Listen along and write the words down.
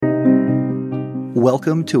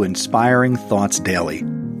Welcome to Inspiring Thoughts Daily.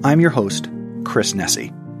 I'm your host, Chris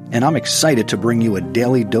Nessie, and I'm excited to bring you a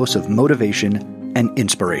daily dose of motivation and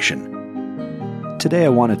inspiration. Today I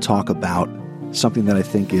want to talk about something that I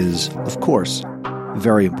think is, of course,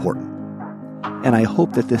 very important. And I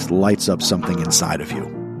hope that this lights up something inside of you.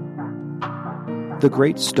 The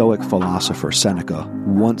great Stoic philosopher Seneca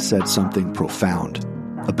once said something profound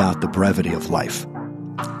about the brevity of life.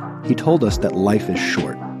 He told us that life is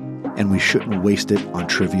short, and we shouldn't waste it on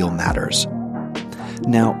trivial matters.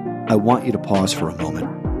 Now, I want you to pause for a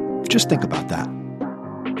moment. Just think about that.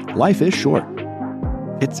 Life is short.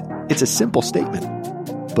 It's a simple statement,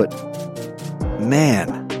 but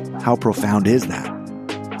man, how profound is that?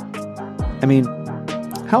 I mean,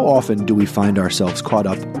 how often do we find ourselves caught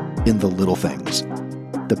up in the little things?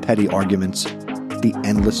 The petty arguments, the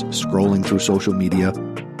endless scrolling through social media,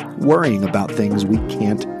 worrying about things we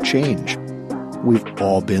can't change. We've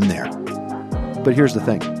all been there. But here's the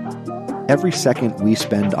thing. Every second we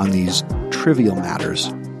spend on these trivial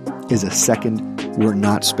matters is a second we're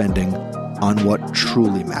not spending on what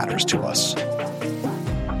truly matters to us.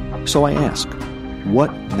 So I ask,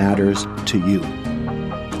 what matters to you?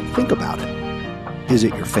 Think about it. Is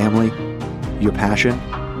it your family? Your passion?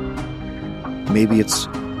 Maybe it's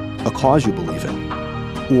a cause you believe in,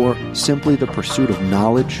 or simply the pursuit of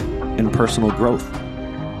knowledge and personal growth.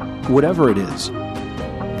 Whatever it is,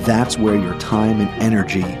 that's where your time and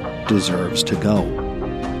energy deserves to go.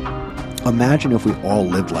 Imagine if we all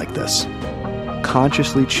lived like this,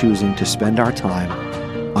 consciously choosing to spend our time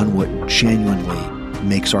on what genuinely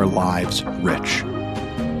makes our lives rich.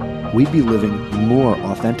 We'd be living more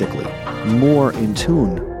authentically, more in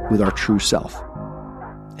tune with our true self.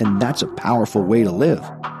 And that's a powerful way to live.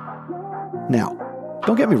 Now,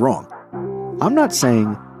 don't get me wrong. I'm not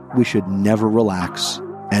saying we should never relax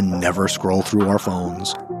and never scroll through our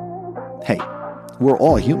phones. Hey, we're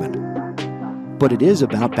all human. But it is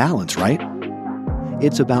about balance, right?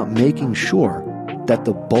 It's about making sure that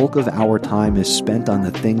the bulk of our time is spent on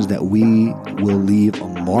the things that we will leave a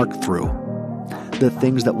mark through. The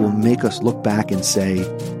things that will make us look back and say,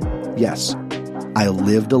 yes, I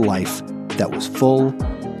lived a life that was full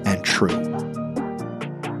and true.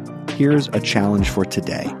 Here's a challenge for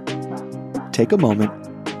today. Take a moment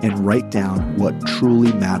and write down what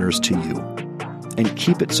truly matters to you, and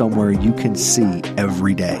keep it somewhere you can see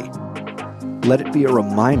every day. Let it be a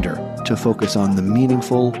reminder to focus on the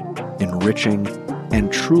meaningful, enriching,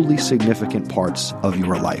 and truly significant parts of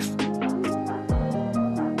your life.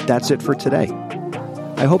 That's it for today.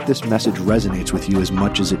 I hope this message resonates with you as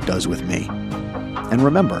much as it does with me. And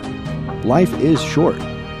remember, life is short,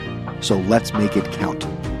 so let's make it count.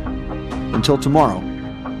 Until tomorrow,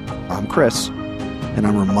 I'm Chris, and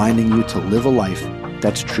I'm reminding you to live a life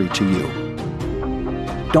that's true to you.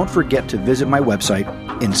 Don't forget to visit my website,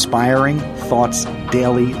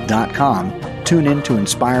 inspiringthoughtsdaily.com. Tune in to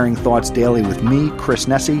Inspiring Thoughts Daily with me, Chris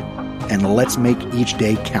Nessie, and let's make each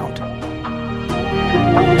day count.